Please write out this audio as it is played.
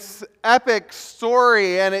this epic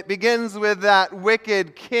story, and it begins with that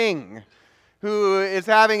wicked king who is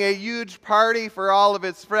having a huge party for all of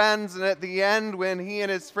his friends, and at the end, when he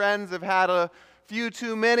and his friends have had a few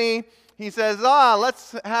too many, he says,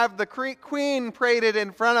 let's have the queen paraded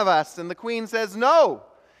in front of us. And the queen says no.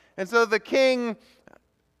 And so the king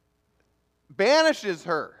banishes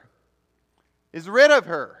her, is rid of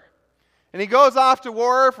her. And he goes off to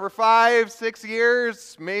war for 5, 6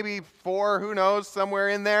 years, maybe 4, who knows, somewhere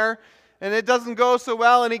in there. And it doesn't go so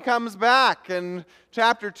well, and he comes back. And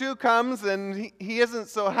chapter 2 comes, and he isn't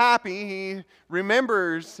so happy. He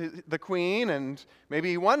remembers the queen, and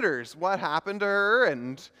maybe he wonders what happened to her.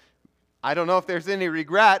 And I don't know if there's any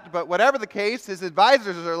regret, but whatever the case, his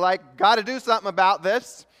advisors are like, got to do something about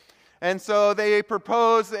this. And so they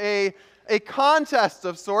propose a contest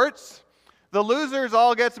of sorts. The losers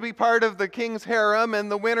all get to be part of the king's harem,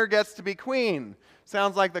 and the winner gets to be queen.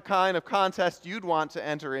 Sounds like the kind of contest you'd want to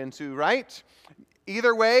enter into, right?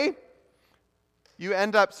 Either way, you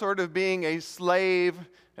end up sort of being a slave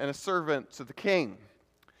and a servant to the king.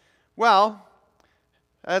 Well,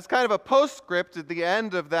 as kind of a postscript at the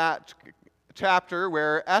end of that chapter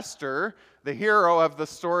where Esther, the hero of the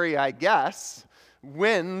story, I guess,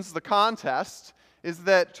 wins the contest, is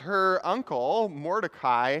that her uncle,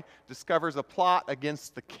 Mordecai, discovers a plot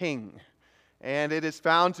against the king. And it is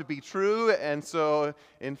found to be true, and so,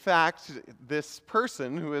 in fact, this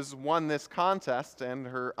person who has won this contest and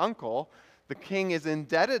her uncle, the king is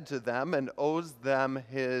indebted to them and owes them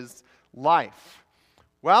his life.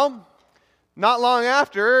 Well, not long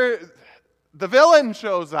after, the villain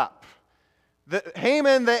shows up.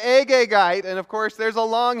 Haman the Agagite, and of course there's a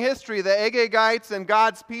long history. The Agagites and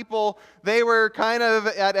God's people, they were kind of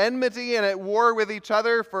at enmity and at war with each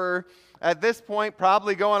other for, at this point,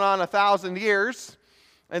 probably going on 1,000 years.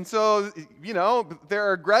 And so, there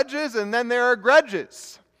are grudges and then there are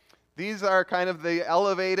grudges. These are kind of the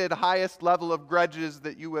elevated, highest level of grudges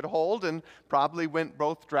that you would hold, and probably went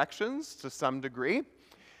both directions to some degree.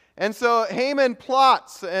 And so Haman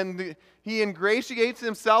plots, and he ingratiates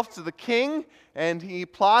himself to the king, and he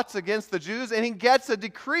plots against the Jews, and he gets a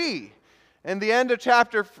decree. And the end of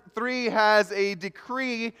chapter 3 has a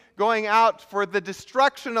decree going out for the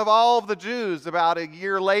destruction of all of the Jews about a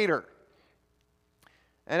year later.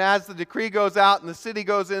 And as the decree goes out and the city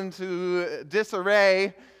goes into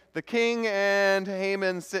disarray, the king and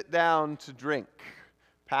Haman sit down to drink.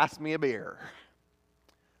 Pass me a beer.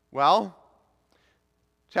 Well,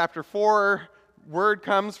 chapter 4, word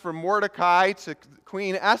comes from Mordecai to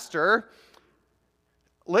Queen Esther.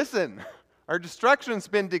 Listen, our destruction's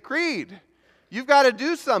been decreed. You've got to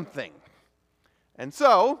do something. And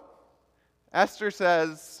so, Esther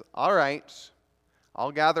says, all right,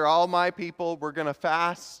 I'll gather all my people. We're going to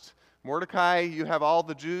fast. Mordecai, you have all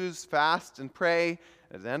the Jews fast and pray.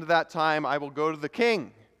 At the end of that time, I will go to the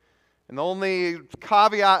king. And the only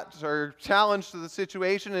caveat or challenge to the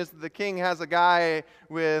situation is that the king has a guy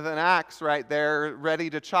with an axe right there ready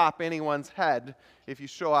to chop anyone's head if you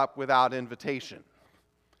show up without invitation.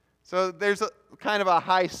 So there's a kind of a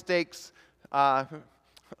high stakes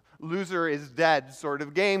loser is dead sort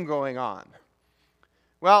of game going on.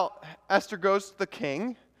 Well, Esther goes to the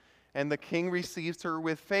king, and the king receives her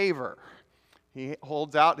with favor. He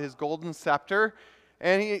holds out his golden scepter,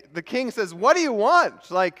 and the king says, what do you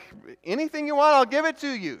want? Like, anything you want, I'll give it to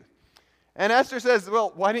you. And Esther says,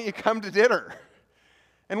 well, why don't you come to dinner?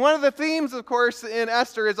 And one of the themes, of course, in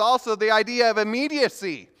Esther is also the idea of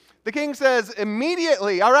immediacy. The king says,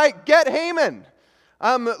 immediately, all right, get Haman.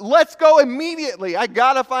 Let's go immediately. I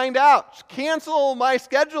got to find out. Cancel my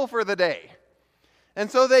schedule for the day. And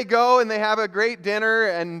so they go and they have a great dinner,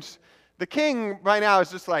 and the king by now is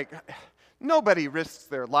just like, nobody risks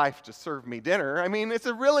their life to serve me dinner. I mean, it's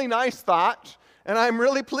a really nice thought, and I'm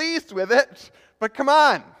really pleased with it, but come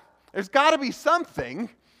on, there's got to be something.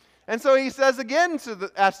 And so he says again to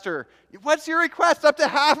Esther, what's your request? Up to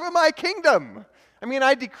half of my kingdom. I mean,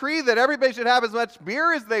 I decree that everybody should have as much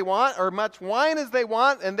beer as they want or much wine as they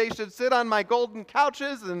want, and they should sit on my golden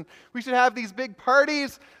couches, and we should have these big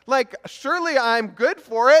parties. Like, surely I'm good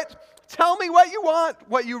for it. Tell me what you want,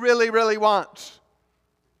 what you really, really want.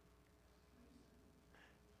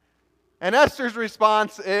 And Esther's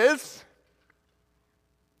response is,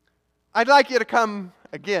 I'd like you to come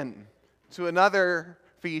again to another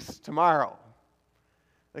feast tomorrow.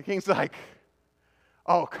 The king's like,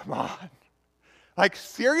 oh, come on. Like,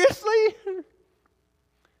 seriously?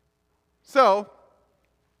 So,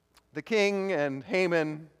 the king and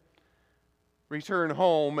Haman return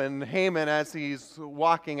home, and Haman, as he's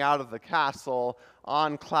walking out of the castle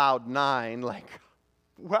on cloud 9, like,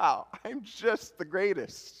 wow, I'm just the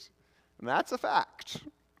greatest. And that's a fact.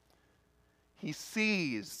 he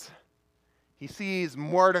sees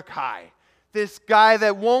Mordecai, this guy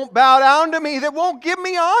that won't bow down to me, that won't give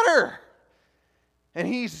me honor. And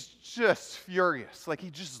he's just furious, like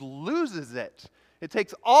he just loses it. It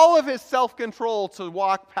takes all of his self-control to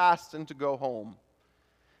walk past and to go home.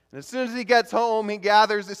 And as soon as he gets home, he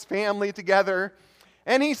gathers his family together,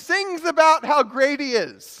 and he sings about how great he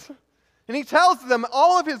is. And he tells them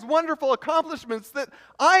all of his wonderful accomplishments, that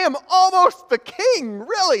I am almost the king,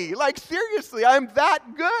 really. Like, seriously, I'm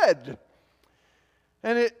that good.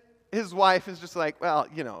 And his wife is just like, well,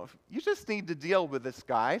 you just need to deal with this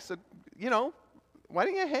guy, so, why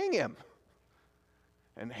don't you hang him?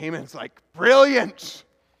 And Haman's like, brilliant.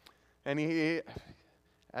 And he,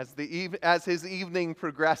 as his evening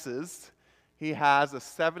progresses, he has a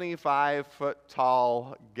 75-foot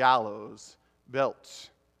tall gallows built.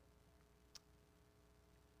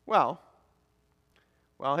 Well,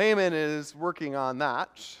 while Haman is working on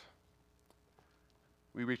that,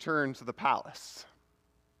 we return to the palace.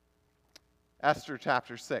 Esther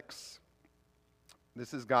chapter 6.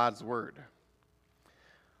 This is God's word.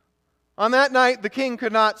 On that night, the king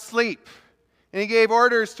could not sleep, and he gave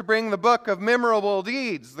orders to bring the book of memorable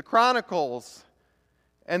deeds, the Chronicles,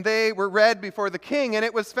 and they were read before the king, and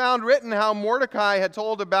it was found written how Mordecai had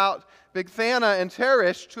told about Bigthana and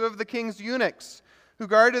Teresh, two of the king's eunuchs, who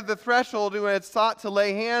guarded the threshold, who had sought to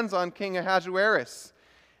lay hands on King Ahasuerus.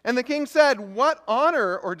 And the king said, what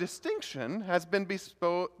honor or distinction has been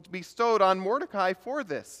bestowed on Mordecai for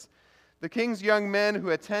this? The king's young men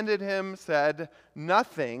who attended him said,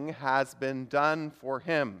 nothing has been done for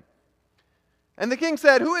him. And the king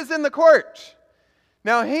said, who is in the court?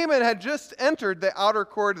 Now Haman had just entered the outer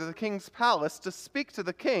court of the king's palace to speak to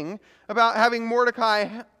the king about having Mordecai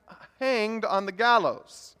hanged on the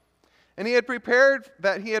gallows. And he had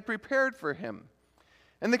prepared for him.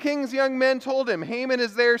 And the king's young men told him, Haman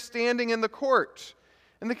is there standing in the court.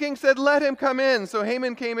 And the king said, let him come in. So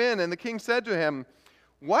Haman came in, and the king said to him,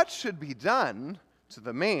 what should be done to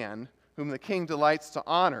the man whom the king delights to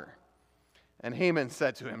honor? And Haman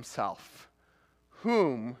said to himself,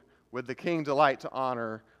 whom would the king delight to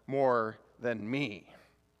honor more than me?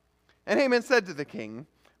 And Haman said to the king,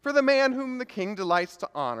 for the man whom the king delights to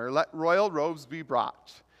honor, let royal robes be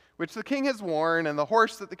brought, which the king has worn, and the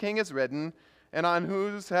horse that the king has ridden, and on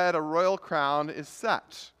whose head a royal crown is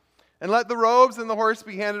set. And let the robes and the horse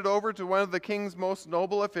be handed over to one of the king's most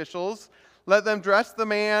noble officials. Let them dress the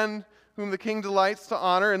man whom the king delights to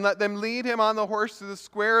honor, and let them lead him on the horse to the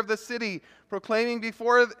square of the city, proclaiming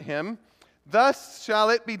before him, thus shall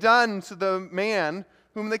it be done to the man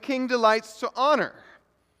whom the king delights to honor.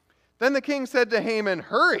 Then the king said to Haman,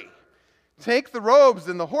 hurry, take the robes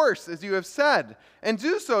and the horse, as you have said, and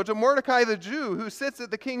do so to Mordecai the Jew, who sits at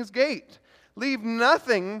the king's gate. Leave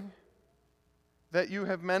nothing that you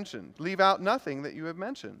have mentioned. Leave out nothing that you have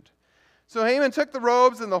mentioned. So Haman took the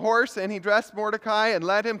robes and the horse, and he dressed Mordecai and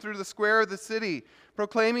led him through the square of the city,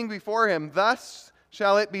 proclaiming before him, thus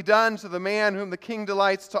shall it be done to the man whom the king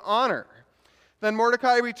delights to honor. Then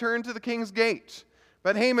Mordecai returned to the king's gate,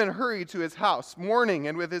 but Haman hurried to his house, mourning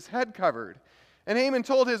and with his head covered. And Haman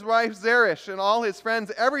told his wife Zeresh and all his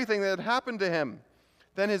friends everything that had happened to him.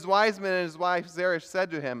 Then his wise men and his wife Zeresh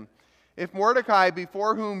said to him, if Mordecai,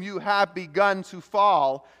 before whom you have begun to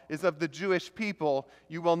fall, is of the Jewish people,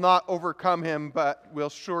 you will not overcome him, but will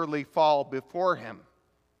surely fall before him.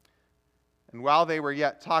 And while they were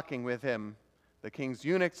yet talking with him, the king's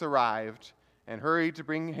eunuchs arrived and hurried to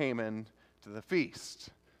bring Haman to the feast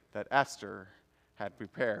that Esther had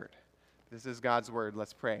prepared. This is God's word.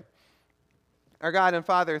 Let's pray. Our God and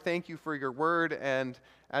Father, thank you for your word, and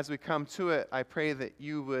as we come to it, I pray that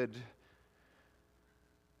you would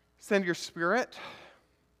send your Spirit,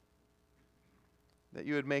 that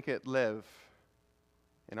you would make it live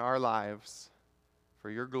in our lives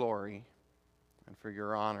for your glory and for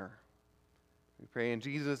your honor. We pray in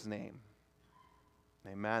Jesus' name.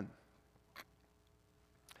 Amen.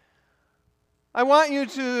 I want you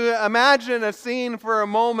to imagine a scene for a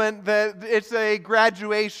moment that it's a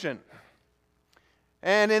graduation.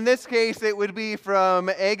 And in this case, it would be from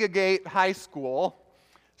Agagate High School,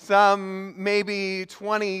 some maybe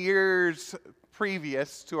 20 years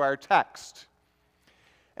previous to our text.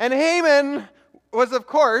 And Haman was, of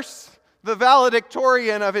course, the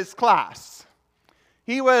valedictorian of his class.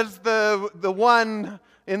 He was the one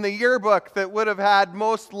in the yearbook that would have had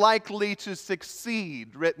most likely to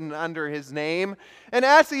succeed written under his name. And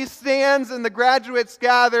as he stands and the graduates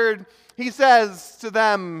gathered, he says to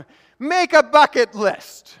them, make a bucket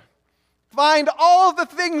list. Find all the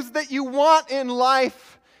things that you want in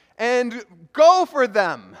life and go for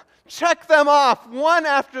them. Check them off one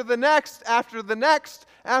after the next,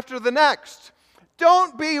 after the next.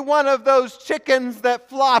 Don't be one of those chickens that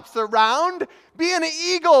flops around. Be an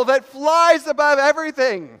eagle that flies above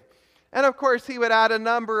everything. And of course, he would add a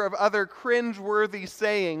number of other cringe-worthy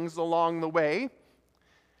sayings along the way.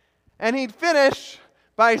 And he'd finish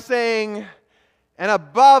by saying, and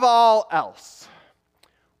above all else,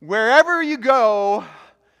 wherever you go,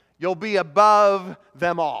 you'll be above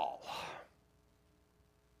them all.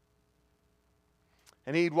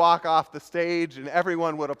 And he'd walk off the stage and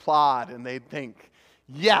everyone would applaud and they'd think,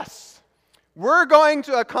 yes, we're going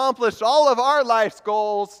to accomplish all of our life's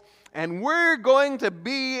goals and we're going to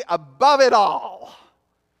be above it all.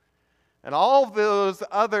 And all those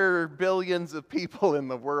other billions of people in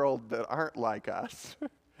the world that aren't like us,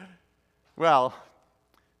 well,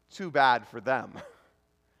 too bad for them,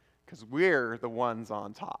 because we're the ones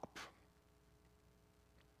on top.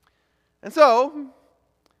 And so,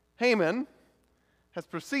 Haman has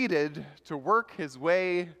proceeded to work his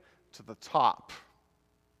way to the top.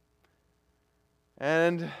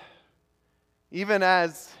 And even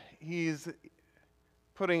as he's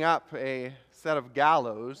putting up a set of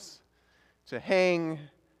gallows to hang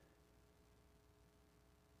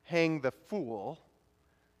the fool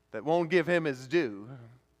that won't give him his due,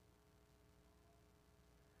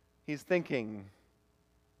 he's thinking,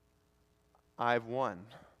 I've won.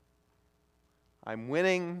 I'm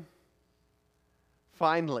winning.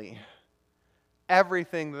 Finally,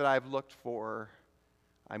 everything that I've looked for,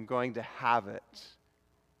 I'm going to have it.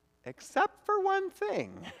 Except for one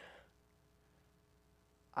thing.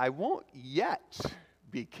 I won't yet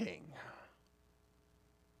be king.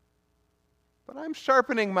 But I'm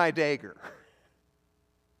sharpening my dagger.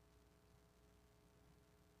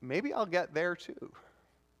 Maybe I'll get there too.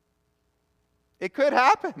 It could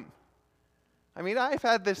happen. I mean, I've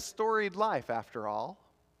had this storied life after all.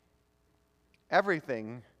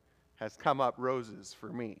 Everything has come up roses for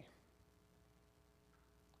me.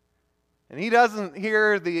 And he doesn't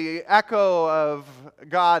hear the echo of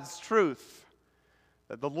God's truth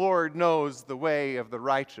that the Lord knows the way of the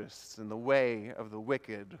righteous and the way of the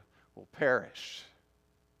wicked will perish.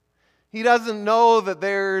 He doesn't know that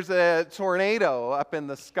there's a tornado up in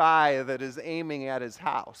the sky that is aiming at his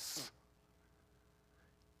house.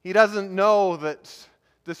 He doesn't know that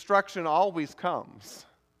destruction always comes.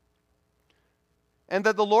 And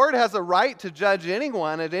that the Lord has a right to judge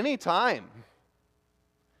anyone at any time.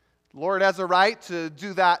 The Lord has a right to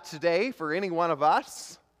do that today for any one of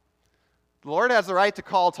us. The Lord has a right to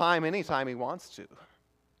call time anytime he wants to.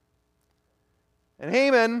 And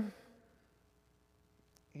Haman,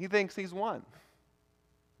 he thinks he's won.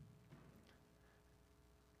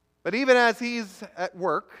 But even as he's at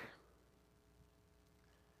work,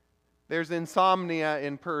 there's insomnia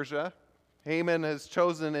in Persia. Haman has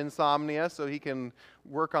chosen insomnia so he can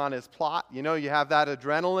work on his plot. You know, you have that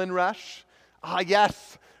adrenaline rush.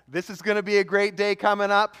 Yes, this is going to be a great day coming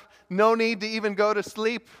up. No need to even go to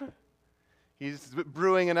sleep. He's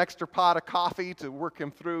brewing an extra pot of coffee to work him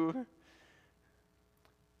through.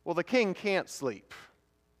 Well, the king can't sleep.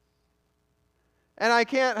 And I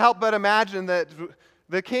can't help but imagine that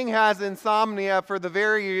the king has insomnia for the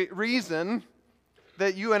very reason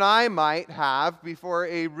that you and I might have before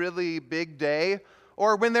a really big day,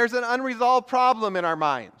 or when there's an unresolved problem in our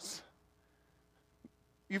minds.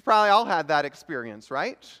 You've probably all had that experience,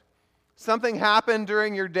 right? Something happened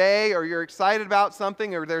during your day, or you're excited about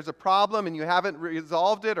something, or there's a problem and you haven't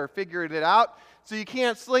resolved it or figured it out, so you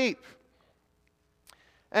can't sleep.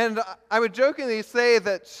 And I would jokingly say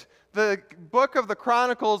that the book of the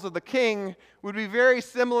Chronicles of the King would be very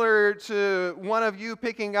similar to one of you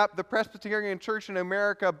picking up the Presbyterian Church in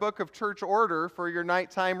America Book of Church Order for your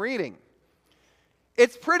nighttime reading.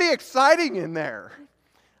 It's pretty exciting in there.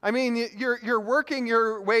 I mean, you're working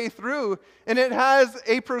your way through, and it has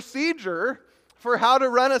a procedure for how to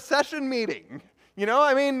run a session meeting. You know,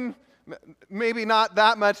 I mean, maybe not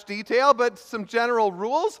that much detail, but some general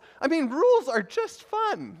rules. I mean, rules are just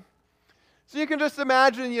fun. So you can just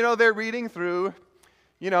imagine, you know, they're reading through,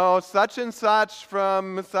 you know, such and such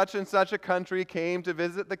from such and such a country came to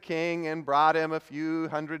visit the king and brought him a few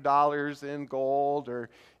 $100 in gold, or,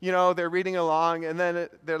 you know, they're reading along, and then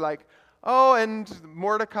they're like, oh, and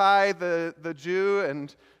Mordecai, the Jew,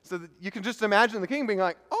 and so you can just imagine the king being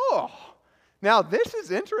like, oh, now this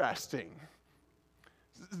is interesting.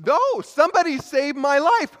 No, somebody saved my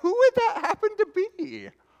life. Who would that happen to be?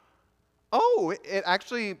 Oh, it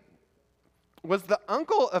actually was the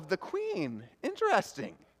uncle of the queen.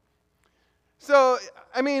 Interesting. So,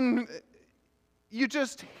 I mean, you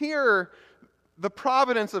just hear the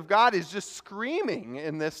providence of God is just screaming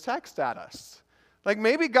in this text at us. Like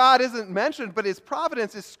maybe God isn't mentioned, but his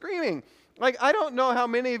providence is screaming. Like, I don't know how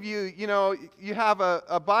many of you, you have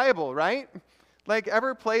a Bible, right? Like,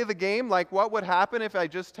 ever play the game, like, what would happen if I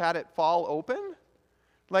just had it fall open?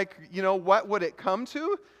 Like, what would it come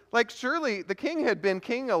to? Like, surely the king had been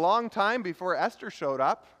king a long time before Esther showed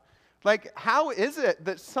up. Like, how is it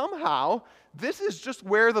that somehow this is just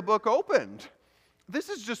where the book opened? This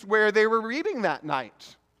is just where they were reading that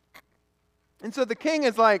night. And so the king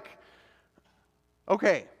is like,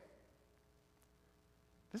 okay,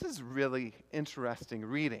 this is really interesting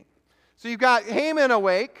reading. So you've got Haman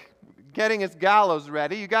awake, getting his gallows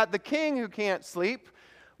ready. You got the king who can't sleep.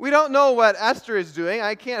 We don't know what Esther is doing.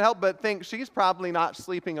 I can't help but think she's probably not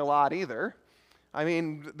sleeping a lot either. I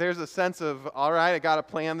mean, there's a sense of, all right, I got to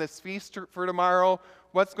plan this feast for tomorrow.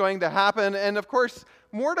 What's going to happen? And of course,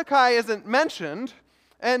 Mordecai isn't mentioned.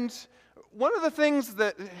 And one of the things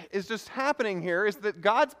that is just happening here is that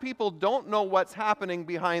God's people don't know what's happening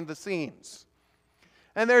behind the scenes.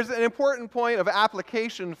 And there's an important point of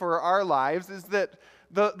application for our lives is that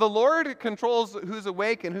the Lord controls who's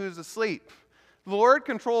awake and who's asleep. The Lord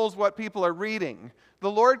controls what people are reading.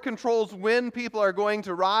 The Lord controls when people are going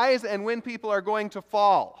to rise and when people are going to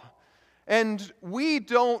fall. And we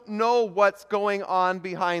don't know what's going on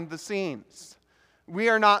behind the scenes. We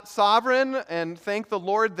are not sovereign, and thank the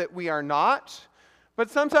Lord that we are not. But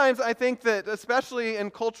sometimes I think that, especially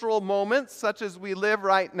in cultural moments such as we live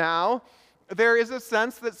right now, there is a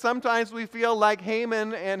sense that sometimes we feel like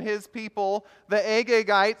Haman and his people, the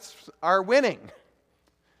Agagites, are winning.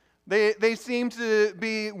 They seem to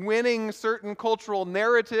be winning certain cultural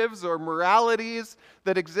narratives or moralities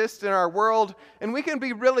that exist in our world, and we can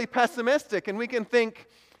be really pessimistic, and we can think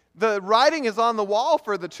the writing is on the wall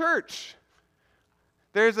for the church.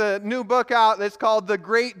 There's a new book out that's called The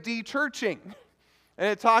Great De-Churching, and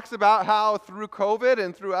it talks about how through COVID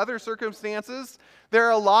and through other circumstances, there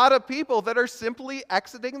are a lot of people that are simply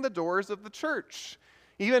exiting the doors of the church.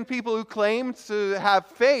 Even people who claim to have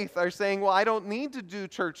faith are saying, well, I don't need to do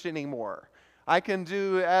church anymore. I can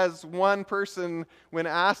do, as one person, when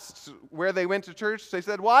asked where they went to church, they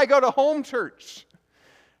said, well, I go to home church.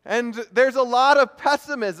 And there's a lot of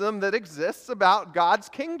pessimism that exists about God's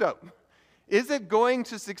kingdom. Is it going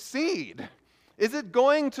to succeed? Is it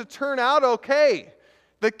going to turn out okay?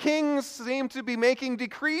 The kings seem to be making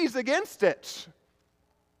decrees against it.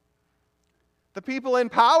 The people in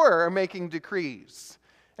power are making decrees.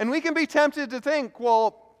 And we can be tempted to think,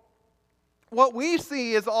 well, what we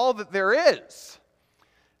see is all that there is.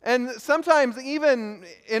 And sometimes even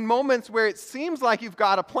in moments where it seems like you've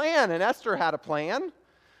got a plan, and Esther had a plan,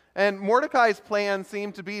 and Mordecai's plan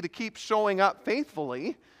seemed to be to keep showing up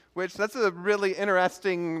faithfully, which that's a really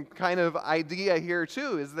interesting kind of idea here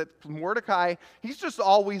too, is that Mordecai, he's just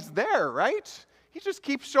always there, right? He just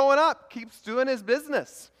keeps showing up, keeps doing his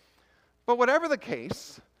business. But whatever the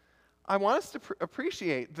case, I want us to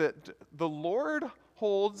appreciate that the Lord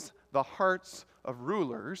holds the hearts of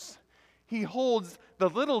rulers. He holds the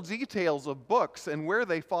little details of books and where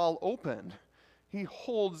they fall open. He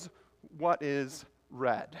holds what is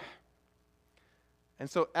read. And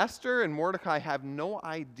so Esther and Mordecai have no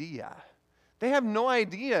idea. They have no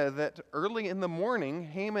idea that early in the morning,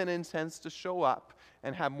 Haman intends to show up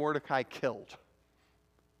and have Mordecai killed.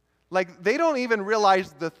 Like, they don't even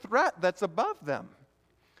realize the threat that's above them.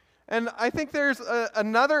 And I think there's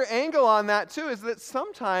another angle on that too, is that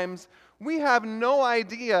sometimes we have no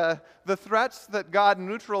idea the threats that God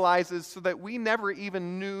neutralizes so that we never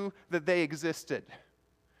even knew that they existed.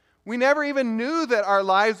 We never even knew that our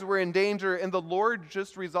lives were in danger, and the Lord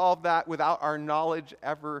just resolved that without our knowledge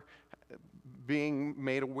ever being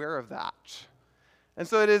made aware of that. And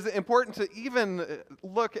so it is important to even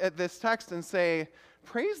look at this text and say,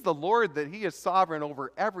 praise the Lord that He is sovereign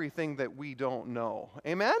over everything that we don't know.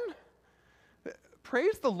 Amen?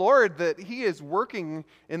 Praise the Lord that He is working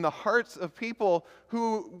in the hearts of people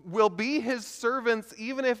who will be His servants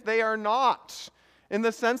even if they are not. In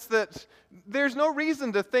the sense that there's no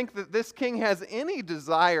reason to think that this king has any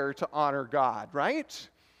desire to honor God, right?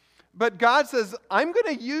 But God says, I'm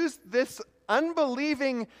going to use this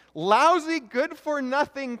unbelieving, lousy,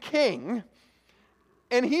 good-for-nothing king,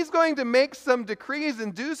 and he's going to make some decrees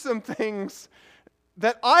and do some things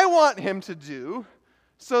that I want him to do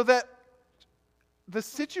so that the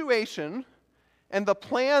situation and the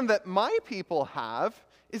plan that my people have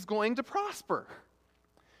is going to prosper.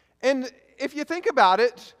 And if you think about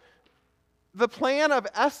it, the plan of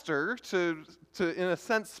Esther to in a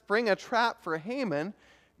sense, spring a trap for Haman,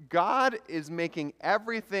 God is making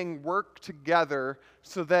everything work together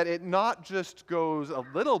so that it not just goes a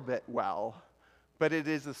little bit well, but it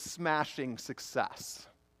is a smashing success.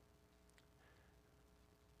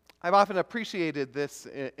 I've often appreciated this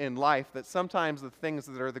in life, that sometimes the things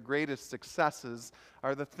that are the greatest successes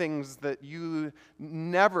are the things that you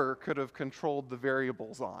never could have controlled the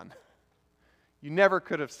variables on. You never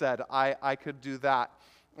could have said, I could do that.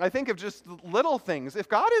 I think of just little things. If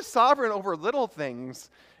God is sovereign over little things,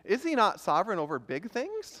 is he not sovereign over big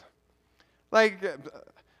things? Like,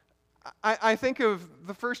 I think of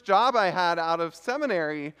the first job I had out of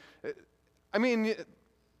seminary. I mean,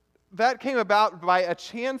 that came about by a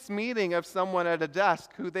chance meeting of someone at a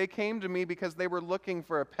desk who they came to me because they were looking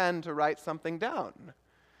for a pen to write something down.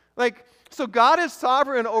 Like, so God is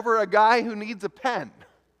sovereign over a guy who needs a pen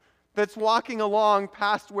that's walking along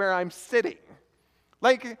past where I'm sitting.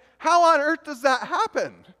 Like, how on earth does that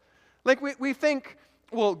happen? Like, we think,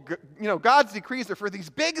 well, God's decrees are for these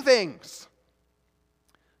big things.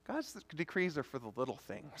 God's decrees are for the little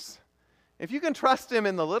things. If you can trust him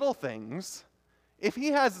in the little things, if he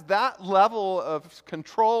has that level of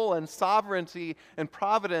control and sovereignty and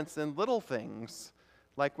providence in little things,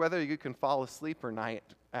 like whether you can fall asleep or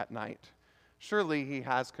at night, surely he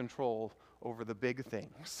has control over the big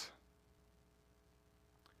things.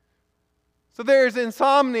 So there's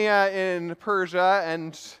insomnia in Persia,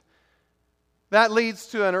 and that leads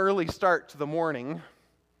to an early start to the morning.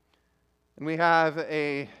 And we have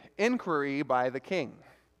an inquiry by the king.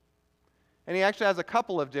 And he actually has a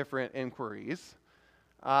couple of different inquiries.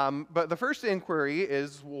 But the first inquiry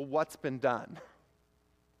is, well, what's been done?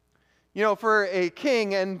 For a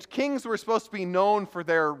king, and kings were supposed to be known for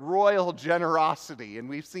their royal generosity, and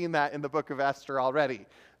we've seen that in the book of Esther already.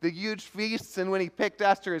 The huge feasts, and when he picked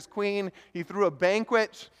Esther as queen, he threw a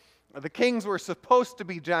banquet. The kings were supposed to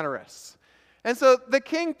be generous. And so the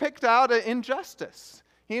king picked out an injustice.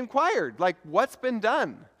 He inquired, what's been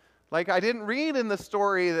done? I didn't read in the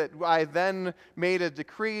story that I then made a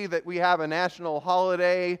decree that we have a national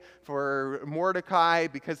holiday for Mordecai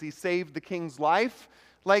because he saved the king's life.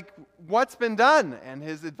 What's been done? And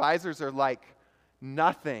his advisors are like,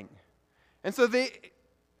 nothing. And so the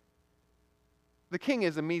king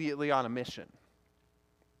is immediately on a mission.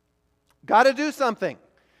 Got to do something.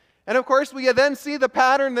 And of course, we then see the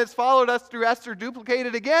pattern that's followed us through Esther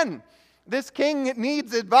duplicated again. This king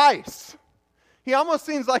needs advice. He almost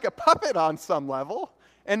seems like a puppet on some level.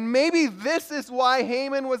 And maybe this is why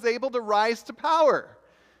Haman was able to rise to power.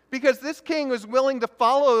 Because this king was willing to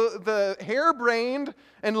follow the harebrained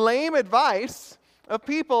and lame advice of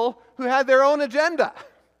people who had their own agenda.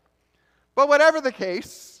 But whatever the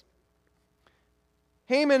case,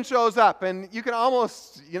 Haman shows up, and you can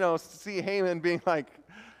almost, see Haman being like,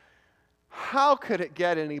 how could it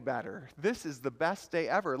get any better? This is the best day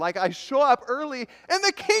ever. I show up early, and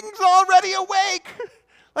the king's already awake.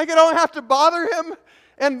 I don't have to bother him.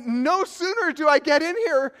 And no sooner do I get in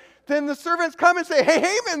here than the servants come and say, hey,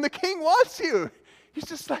 Haman, the king wants you. He's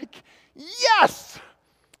just like, yes,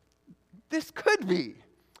 this could be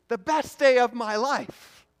the best day of my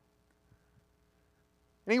life.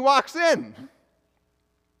 And he walks in.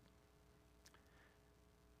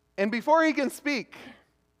 And before he can speak,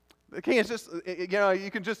 the king is just,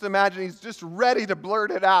 you can just imagine he's just ready to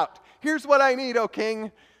blurt it out. Here's what I need, O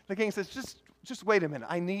king. The king says, just wait a minute.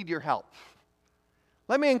 I need your help.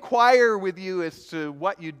 Let me inquire with you as to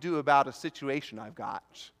what you do about a situation I've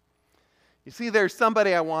got. You see, there's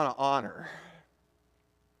somebody I want to honor.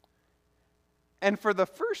 And for the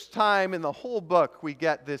first time in the whole book, we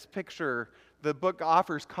get this picture. The book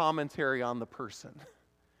offers commentary on the person.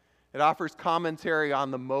 It offers commentary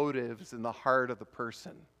on the motives in the heart of the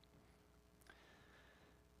person.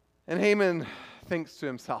 And Haman thinks to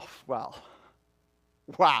himself, well,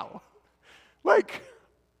 wow.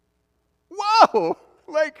 Whoa!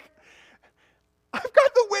 I've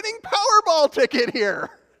got the winning Powerball ticket here.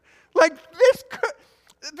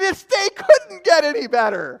 This day couldn't get any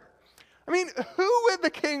better. I mean, who would the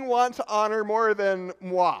king want to honor more than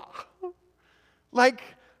moi?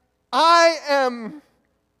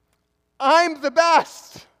 I'm the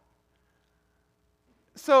best.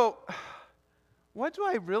 So, what do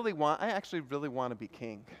I really want? I actually really want to be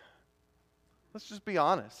king. Let's just be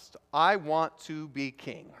honest. I want to be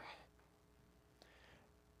king.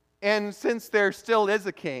 And since there still is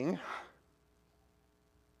a king,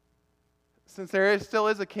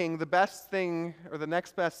 the best thing, or the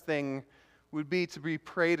next best thing, would be to be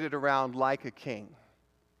paraded around like a king,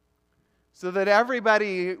 so that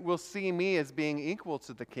everybody will see me as being equal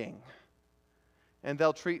to the king, and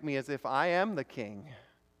they'll treat me as if I am the king.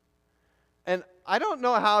 And I don't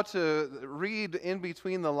know how to read in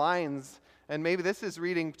between the lines, and maybe this is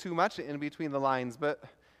reading too much in between the lines, but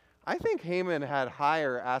I think Haman had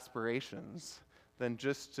higher aspirations than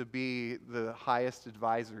just to be the highest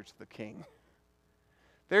advisor to the king.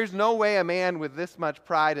 There's no way a man with this much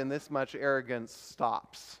pride and this much arrogance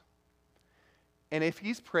stops. And if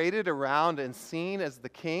he's paraded around and seen as the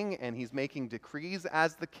king, and he's making decrees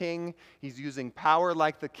as the king, he's using power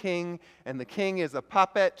like the king, and the king is a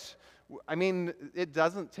puppet, I mean, it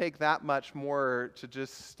doesn't take that much more to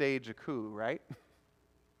just stage a coup, right?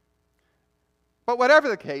 But whatever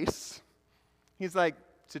the case, he's like,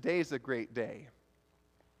 today's a great day.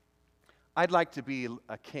 I'd like to be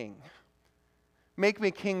a king. Make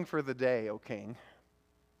me king for the day, O king.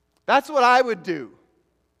 That's what I would do.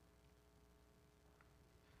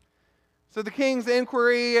 So the king's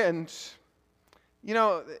inquiry, and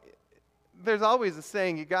there's always a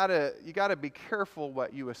saying, you gotta be careful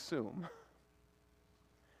what you assume.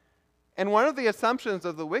 And one of the assumptions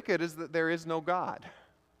of the wicked is that there is no God.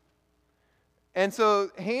 And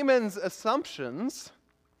so Haman's assumptions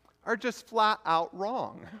are just flat out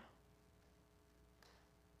wrong.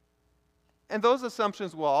 And those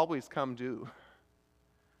assumptions will always come due.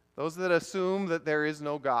 Those that assume that there is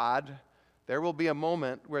no God, there will be a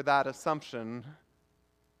moment where that assumption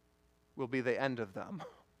will be the end of them.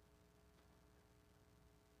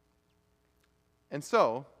 And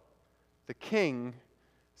so, the king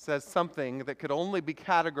says something that could only be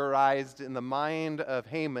categorized in the mind of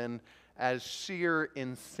Haman as sheer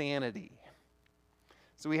insanity.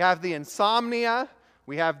 So we have the insomnia,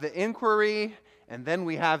 we have the inquiry, and then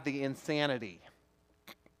we have the insanity.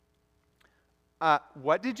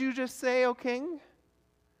 What did you just say, O king?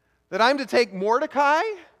 That I'm to take Mordecai?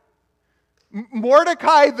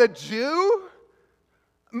 Mordecai the Jew?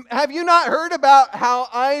 Have you not heard about how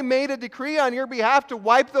I made a decree on your behalf to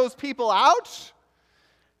wipe those people out?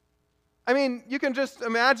 I mean, you can just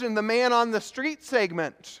imagine the man on the street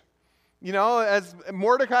segment. As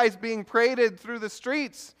Mordecai's being paraded through the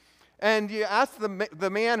streets, and you ask the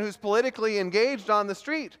man who's politically engaged on the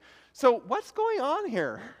street, so what's going on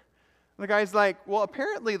here? The guy's like, well,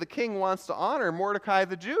 apparently the king wants to honor Mordecai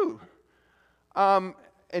the Jew.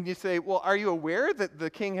 And you say, well, are you aware that the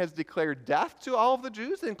king has declared death to all of the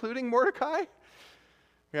Jews, including Mordecai?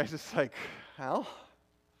 The guy's just like, well,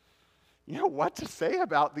 what to say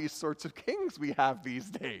about these sorts of kings we have these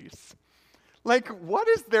days? Like, what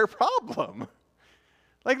is their problem?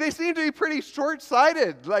 Like, they seem to be pretty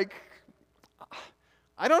short-sighted. Like,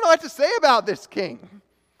 I don't know what to say about this king.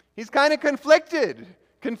 He's kind of conflicted,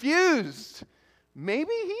 confused.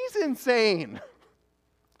 Maybe he's insane.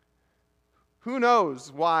 Who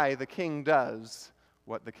knows why the king does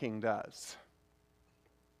what the king does?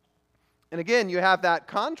 And again, you have that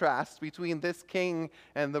contrast between this king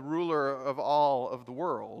and the ruler of all of the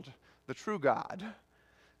world, the true God.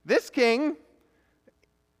 This king,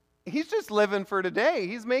 he's just living for today.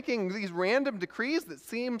 He's making these random decrees that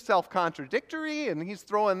seem self-contradictory, and he's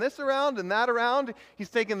throwing this around and that around. He's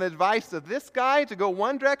taking the advice of this guy to go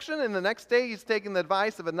one direction, and the next day he's taking the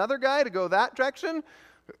advice of another guy to go that direction.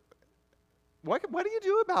 What do you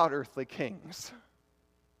do about earthly kings?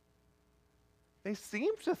 They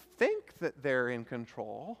seem to think that they're in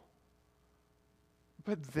control,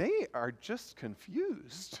 but they are just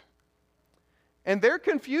confused. And their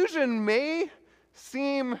confusion may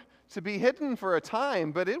seem to be hidden for a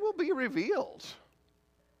time, but it will be revealed.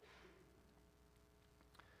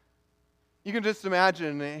 You can just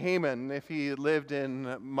imagine Haman, if he lived in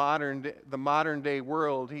the modern day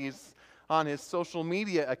world. He's on his social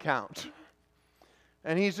media account.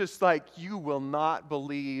 And he's just like, you will not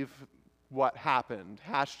believe what happened.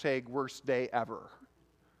 # worst day ever.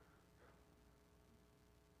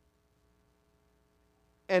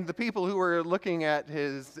 And the people who were looking at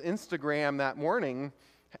his Instagram that morning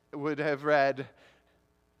would have read,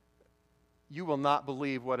 you will not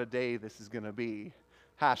believe what a day this is going to be.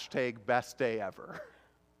 # best day ever.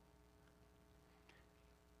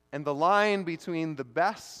 And the line between the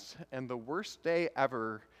best and the worst day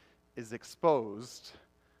ever is exposed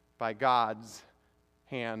by God's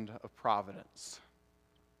hand of providence.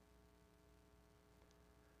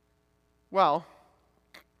 Well,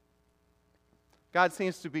 God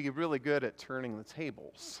seems to be really good at turning the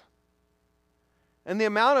tables. And the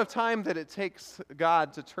amount of time that it takes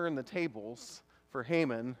God to turn the tables for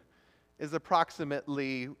Haman is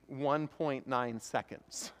approximately 1.9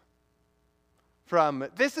 seconds. From,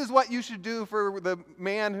 this is what you should do for the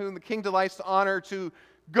man whom the king delights to honor, to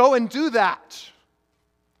go and do that.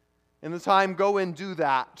 In the time, go and do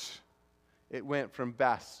that, it went from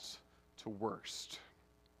best to worst.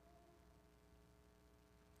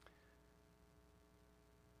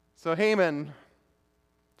 So Haman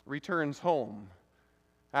returns home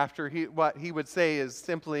after what he would say is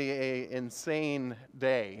simply an insane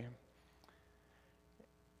day.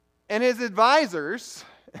 And his advisors,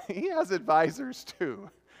 he has advisors too.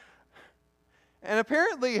 And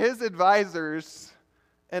apparently his advisors,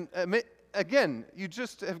 and again, you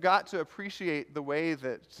just have got to appreciate the way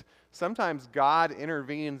that sometimes God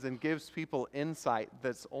intervenes and gives people insight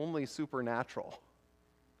that's only supernatural.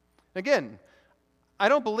 Again, I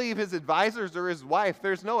don't believe his advisors or his wife,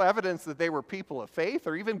 there's no evidence that they were people of faith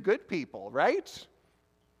or even good people, right?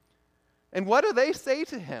 And what do they say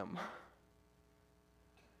to him?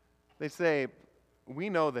 They say, we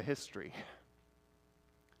know the history.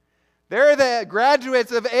 They're the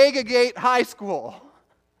graduates of Agagite High School.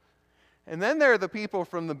 And then there are the people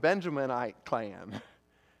from the Benjaminite clan.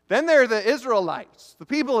 Then there are the Israelites, the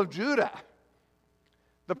people of Judah,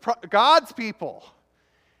 God's people.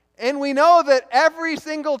 And we know that every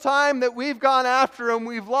single time that we've gone after them,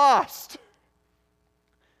 we've lost.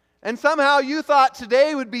 And somehow you thought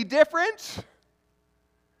today would be different?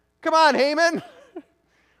 Come on, Haman.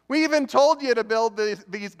 We even told you to build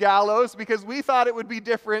these gallows because we thought it would be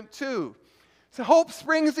different too. So hope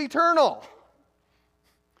springs eternal.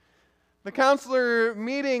 The counselor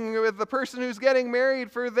meeting with the person who's getting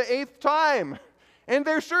married for the 8th time. And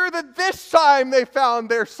they're sure that this time they found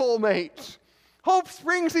their soulmate. Hope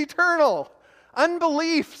springs eternal.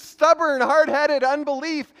 Unbelief, stubborn, hard-headed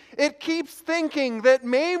unbelief, it keeps thinking that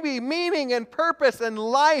maybe meaning and purpose and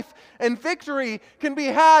life and victory can be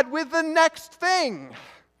had with the next thing.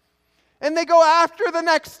 And they go after the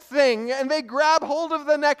next thing, and they grab hold of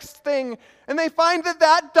the next thing, and they find that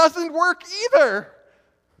that doesn't work either.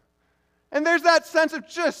 And there's that sense of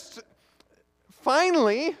just,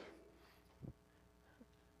 finally,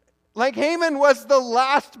 like Haman was the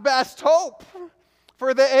last best hope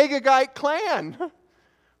for the Agagite clan.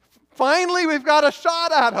 Finally, we've got a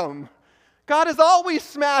shot at him. God has always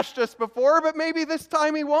smashed us before, but maybe this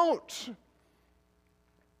time he won't.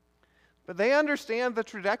 But they understand the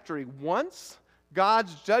trajectory. Once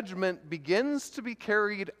God's judgment begins to be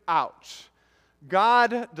carried out,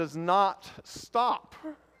 God does not stop.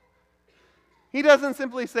 He doesn't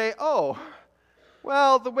simply say, oh,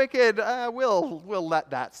 well, the wicked, we'll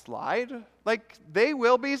let that slide. Like, they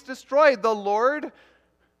will be destroyed. The Lord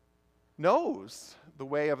knows the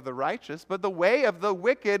way of the righteous, but the way of the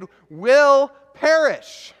wicked will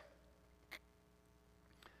perish.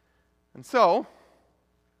 And so,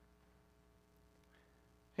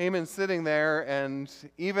 Haman's sitting there, and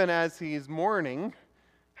even as he's mourning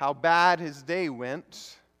how bad his day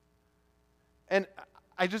went, and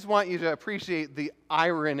I just want you to appreciate the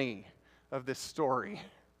irony of this story.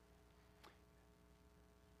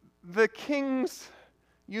 The king's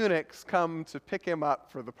eunuchs come to pick him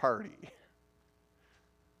up for the party.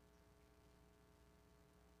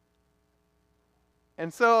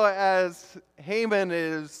 And so as Haman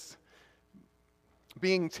is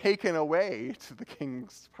being taken away to the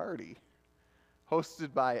king's party,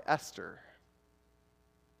 hosted by Esther,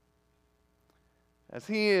 as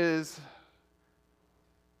he is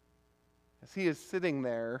sitting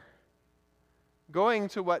there, going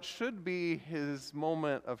to what should be his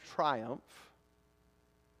moment of triumph,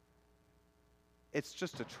 it's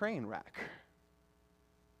just a train wreck.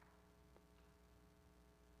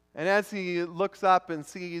 And as he looks up and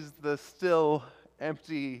sees the still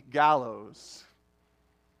empty gallows,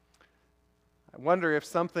 I wonder if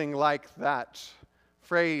something like that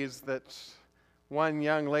phrase that one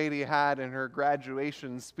young lady had in her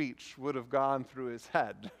graduation speech would have gone through his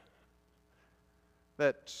head.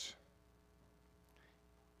 That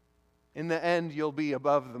in the end, you'll be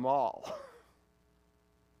above them all.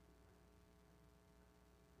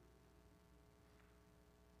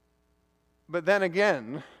 But then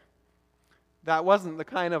again, that wasn't the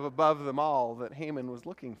kind of above them all that Haman was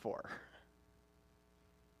looking for.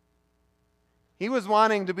 He was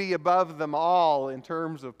wanting to be above them all in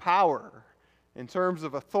terms of power, in terms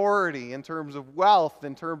of authority, in terms of wealth,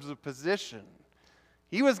 in terms of position.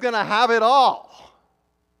 He was going to have it all.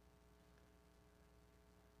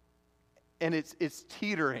 And it's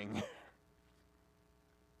teetering.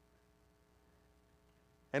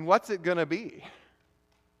 And what's it going to be?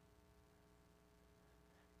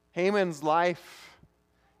 Haman's life,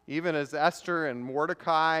 even as Esther and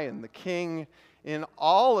Mordecai and the king, in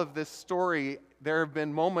all of this story, there have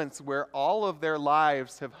been moments where all of their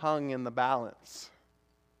lives have hung in the balance.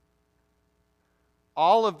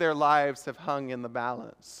 All of their lives have hung in the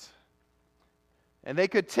balance. And they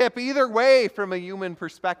could tip either way from a human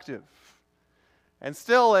perspective. And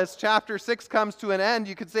still, as chapter 6 comes to an end,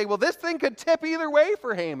 you could say, well, this thing could tip either way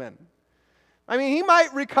for Haman. I mean, he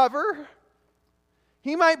might recover.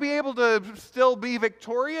 He might be able to still be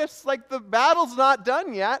victorious. Like, the battle's not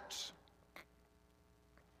done yet.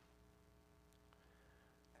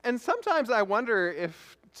 And sometimes I wonder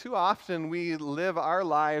if too often we live our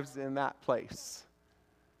lives in that place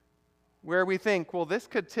where we think, well, this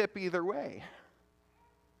could tip either way.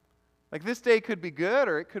 Like this day could be good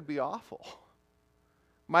or it could be awful.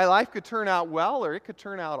 My life could turn out well or it could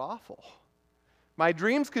turn out awful. My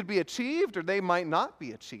dreams could be achieved or they might not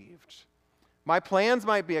be achieved. My plans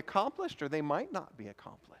might be accomplished or they might not be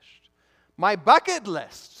accomplished. My bucket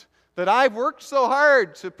list that I've worked so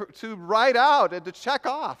hard to write out and to check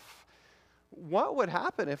off, what would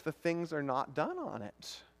happen if the things are not done on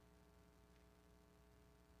it?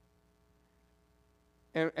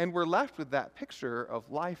 And we're left with that picture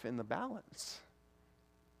of life in the balance.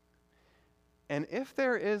 And if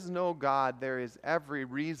there is no God, there is every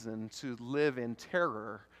reason to live in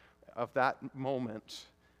terror of that moment,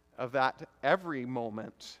 of that every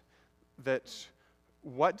moment, that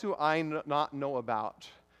what do I not know about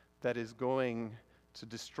that is going to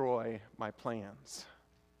destroy my plans?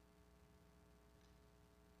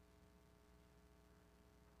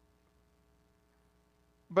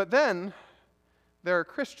 But then there are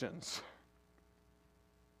Christians.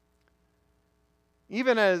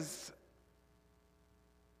 Even as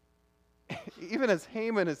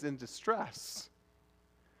Haman is in distress,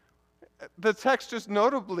 the text just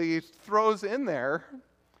notably throws in there,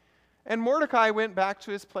 and Mordecai went back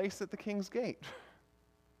to his place at the king's gate.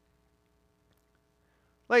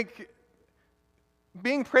 Like,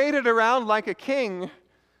 being paraded around like a king,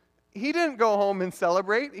 he didn't go home and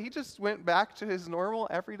celebrate. He just went back to his normal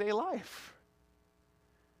everyday life.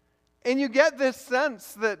 And you get this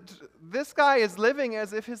sense that this guy is living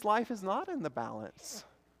as if his life is not in the balance.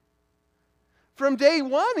 From day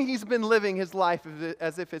one, he's been living his life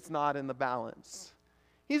as if it's not in the balance.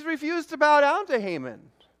 He's refused to bow down to Haman.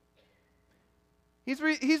 He's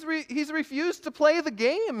refused to play the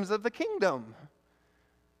games of the kingdom.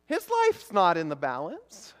 His life's not in the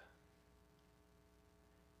balance.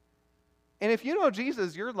 And if you know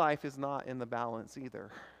Jesus, your life is not in the balance either.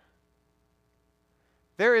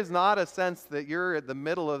 There is not a sense that you're at the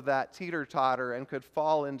middle of that teeter-totter and could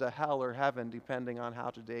fall into hell or heaven depending on how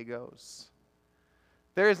today goes.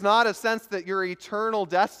 There is not a sense that your eternal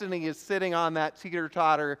destiny is sitting on that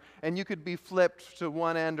teeter-totter and you could be flipped to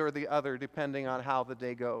one end or the other depending on how the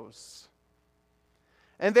day goes.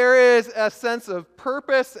 And there is a sense of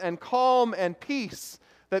purpose and calm and peace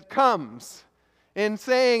that comes in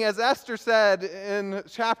saying, as Esther said in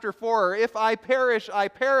chapter 4, if I perish, I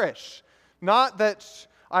perish. Not that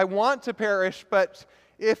I want to perish, but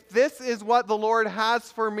if this is what the Lord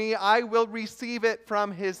has for me, I will receive it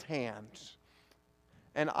from his hand.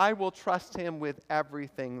 And I will trust him with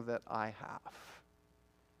everything that I have.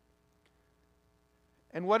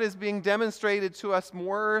 And what is being demonstrated to us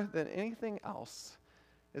more than anything else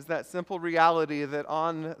is that simple reality that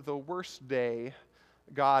on the worst day,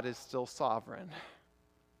 God is still sovereign.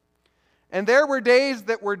 And there were days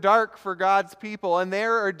that were dark for God's people, and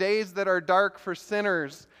there are days that are dark for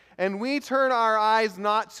sinners. And we turn our eyes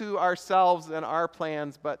not to ourselves and our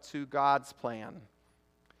plans, but to God's plan.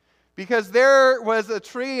 Because there was a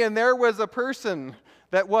tree and there was a person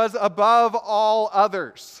that was above all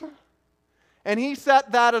others. And he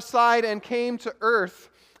set that aside and came to earth.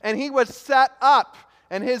 And he was set up,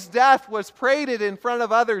 and his death was paraded in front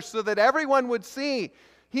of others so that everyone would see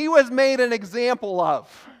he was made an example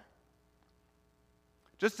of.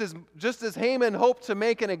 Just as Haman hoped to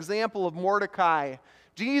make an example of Mordecai,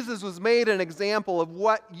 Jesus was made an example of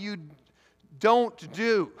what you don't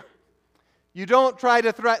do. You don't try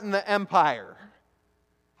to threaten the empire.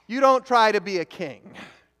 You don't try to be a king.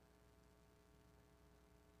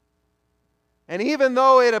 And even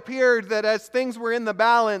though it appeared that as things were in the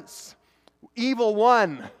balance, evil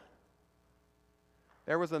won,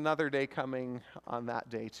 there was another day coming on that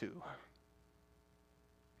day too.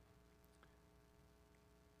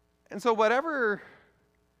 And so whatever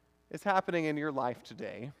is happening in your life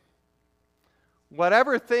today,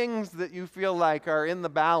 whatever things that you feel like are in the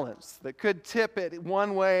balance that could tip it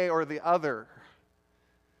one way or the other,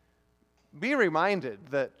 be reminded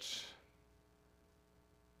that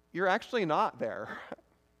you're actually not there.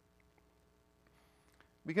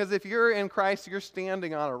 Because if you're in Christ, you're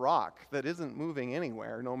standing on a rock that isn't moving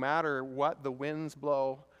anywhere, no matter what the winds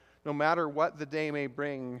blow, no matter what the day may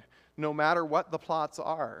bring, no matter what the plots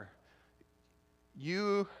are.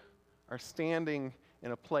 You are standing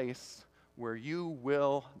in a place where you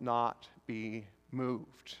will not be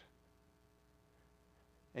moved.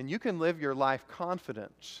 And you can live your life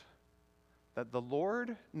confident that the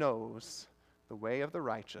Lord knows the way of the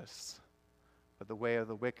righteous, but the way of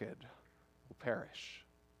the wicked will perish.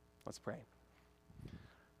 Let's pray.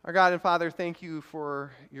 Our God and Father, thank you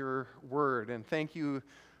for your word, and thank you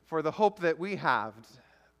for the hope that we have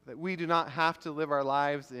that we do not have to live our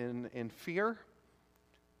lives in fear,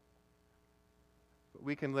 but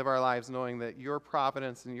we can live our lives knowing that your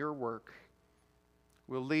providence and your work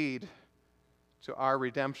will lead to our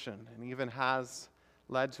redemption, and even has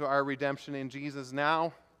led to our redemption in Jesus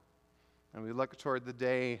now, and we look toward the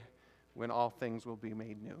day when all things will be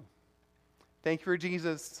made new. Thank you for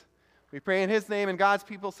Jesus. We pray in his name, and God's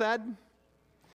people said,